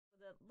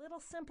little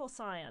simple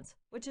science,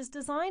 which is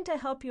designed to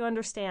help you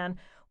understand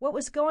what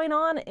was going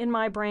on in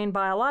my brain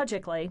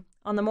biologically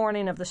on the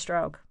morning of the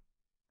stroke.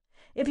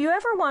 If you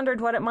ever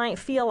wondered what it might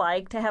feel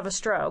like to have a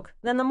stroke,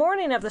 then the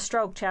morning of the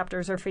stroke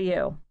chapters are for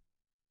you.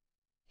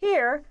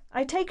 Here,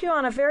 I take you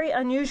on a very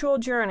unusual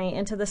journey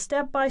into the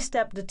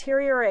step-by-step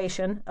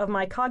deterioration of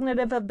my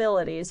cognitive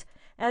abilities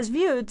as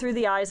viewed through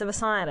the eyes of a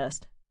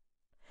scientist.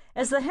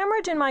 As the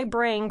hemorrhage in my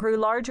brain grew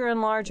larger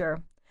and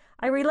larger,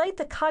 I relate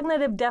the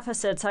cognitive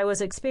deficits I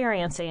was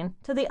experiencing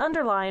to the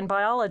underlying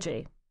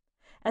biology.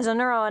 As a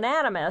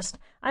neuroanatomist,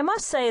 I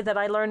must say that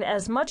I learned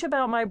as much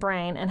about my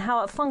brain and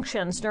how it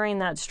functions during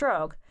that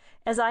stroke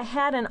as I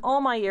had in all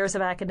my years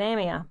of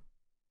academia.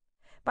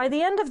 By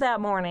the end of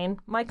that morning,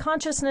 my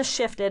consciousness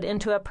shifted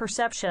into a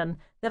perception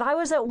that I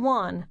was at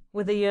one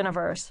with the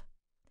universe.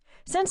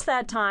 Since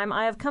that time,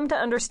 I have come to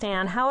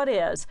understand how it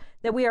is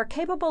that we are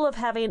capable of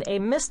having a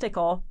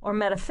mystical or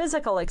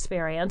metaphysical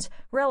experience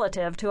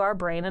relative to our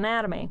brain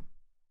anatomy.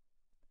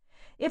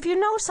 If you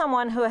know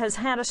someone who has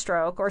had a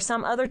stroke or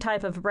some other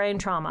type of brain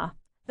trauma,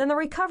 then the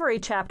recovery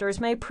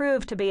chapters may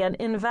prove to be an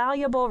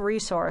invaluable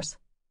resource.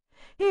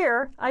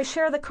 Here, I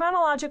share the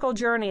chronological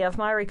journey of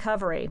my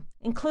recovery,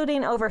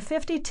 including over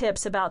 50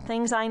 tips about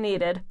things I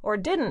needed or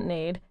didn't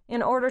need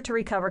in order to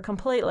recover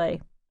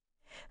completely.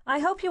 I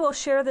hope you will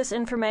share this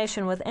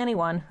information with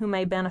anyone who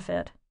may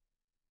benefit.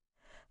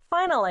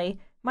 Finally,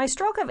 my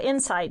stroke of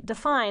insight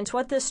defines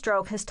what this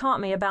stroke has taught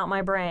me about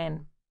my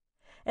brain.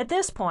 At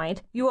this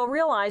point, you will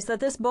realize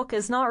that this book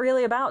is not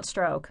really about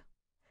stroke.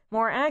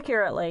 More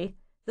accurately,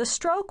 the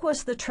stroke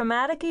was the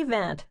traumatic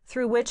event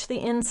through which the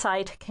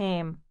insight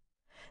came.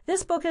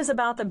 This book is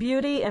about the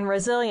beauty and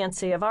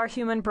resiliency of our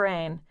human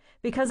brain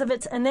because of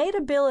its innate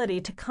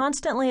ability to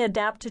constantly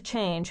adapt to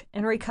change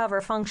and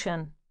recover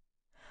function.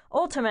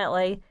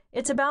 Ultimately,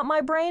 it's about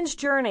my brain's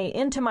journey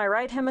into my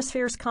right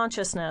hemisphere's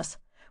consciousness,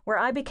 where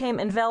I became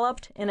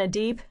enveloped in a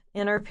deep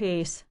inner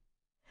peace.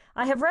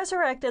 I have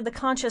resurrected the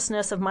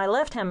consciousness of my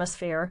left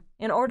hemisphere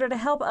in order to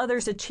help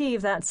others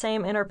achieve that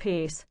same inner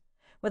peace,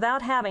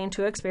 without having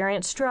to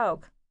experience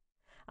stroke.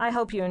 I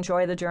hope you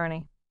enjoy the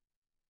journey.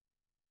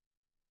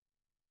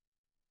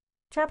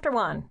 Chapter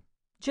 1.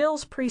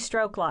 Jill's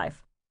Pre-Stroke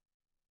Life.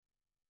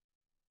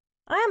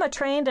 I am a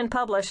trained and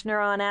published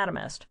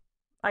neuroanatomist.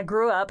 I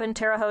grew up in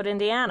Terre Haute,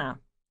 Indiana.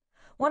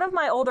 One of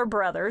my older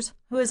brothers,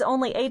 who is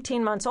only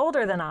 18 months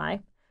older than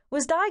I,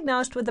 was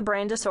diagnosed with the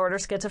brain disorder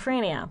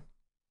schizophrenia.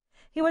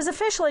 He was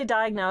officially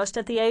diagnosed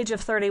at the age of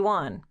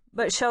 31,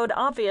 but showed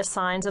obvious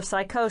signs of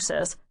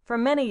psychosis for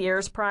many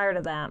years prior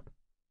to that.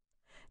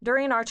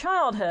 During our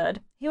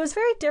childhood, he was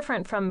very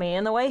different from me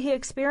in the way he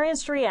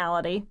experienced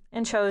reality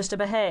and chose to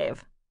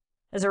behave.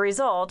 As a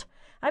result,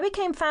 I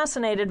became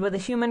fascinated with the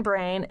human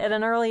brain at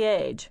an early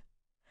age.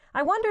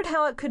 I wondered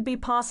how it could be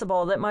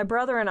possible that my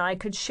brother and I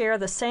could share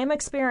the same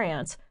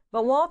experience,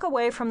 but walk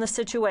away from the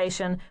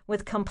situation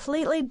with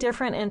completely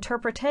different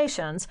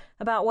interpretations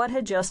about what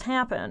had just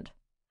happened.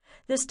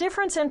 This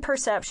difference in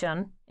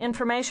perception,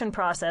 information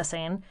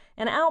processing,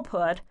 and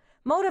output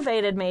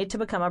motivated me to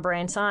become a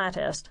brain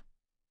scientist.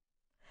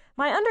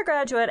 My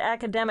undergraduate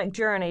academic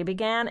journey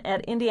began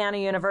at Indiana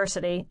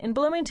University in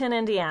Bloomington,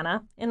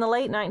 Indiana, in the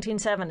late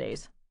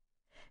 1970s.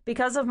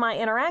 Because of my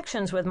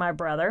interactions with my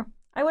brother,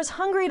 I was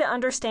hungry to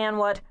understand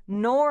what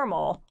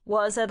normal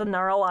was at a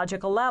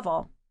neurological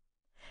level.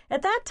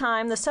 At that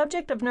time, the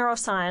subject of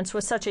neuroscience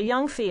was such a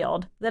young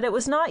field that it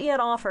was not yet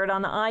offered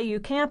on the IU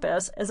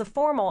campus as a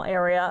formal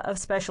area of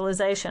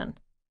specialization.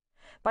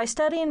 By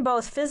studying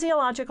both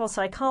physiological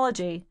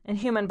psychology and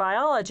human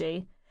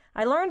biology,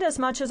 I learned as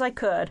much as I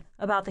could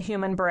about the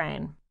human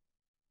brain.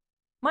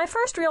 My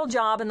first real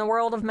job in the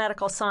world of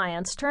medical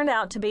science turned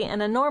out to be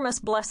an enormous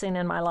blessing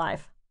in my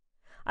life.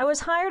 I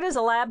was hired as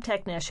a lab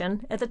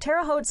technician at the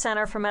Terre Haute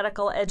Center for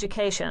Medical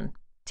Education,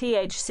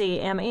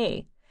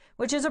 THCME,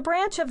 which is a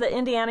branch of the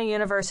Indiana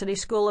University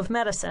School of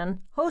Medicine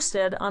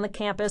hosted on the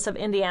campus of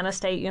Indiana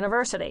State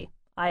University,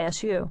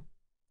 ISU.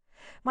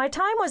 My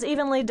time was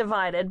evenly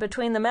divided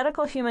between the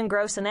Medical Human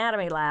Gross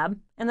Anatomy Lab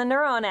and the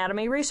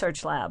Neuroanatomy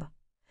Research Lab.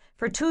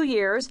 For 2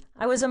 years,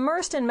 I was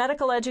immersed in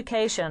medical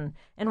education,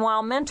 and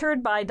while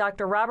mentored by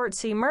Dr. Robert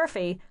C.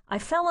 Murphy, I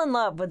fell in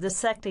love with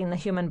dissecting the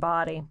human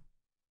body.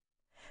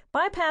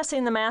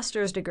 Bypassing the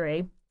master's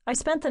degree, I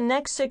spent the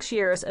next 6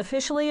 years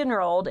officially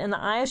enrolled in the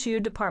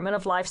ISU Department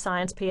of Life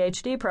Science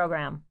PhD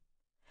program.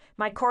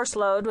 My course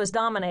load was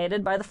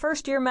dominated by the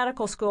first-year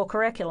medical school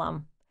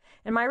curriculum,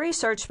 and my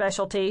research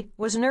specialty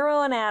was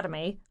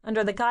neuroanatomy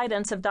under the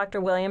guidance of Dr.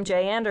 William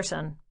J.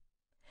 Anderson.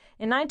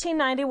 In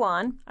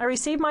 1991, I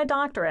received my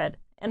doctorate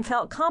and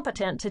felt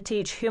competent to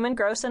teach human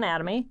gross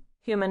anatomy,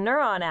 human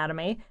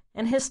neuroanatomy,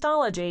 and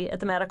histology at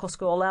the medical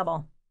school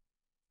level.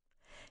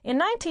 In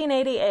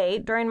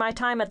 1988, during my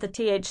time at the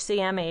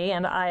THCME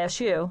and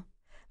ISU,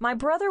 my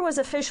brother was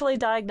officially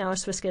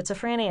diagnosed with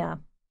schizophrenia.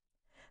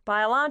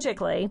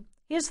 Biologically,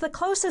 he is the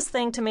closest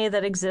thing to me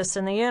that exists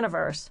in the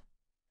universe.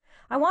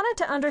 I wanted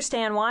to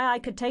understand why I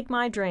could take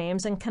my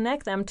dreams and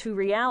connect them to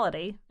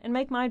reality and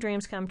make my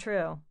dreams come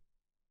true.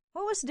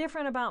 What was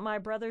different about my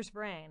brother's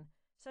brain,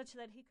 such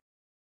that he